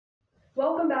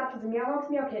Welcome back to the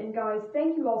Themeowhogsmeowkitten, guys.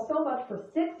 Thank you all so much for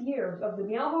 6 years of the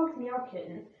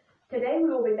Themeowhogsmeowkitten. Today we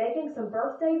will be making some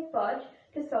birthday fudge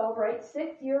to celebrate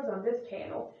 6 years on this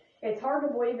channel. It's hard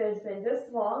to believe it has been this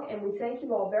long, and we thank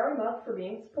you all very much for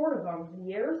being supportive over the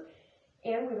years.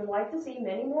 And we would like to see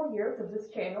many more years of this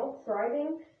channel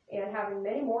thriving and having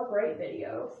many more great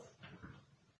videos.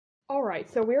 Alright,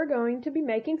 so we're going to be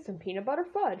making some peanut butter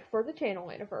fudge for the channel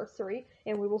anniversary,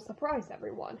 and we will surprise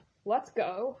everyone. Let's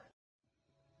go!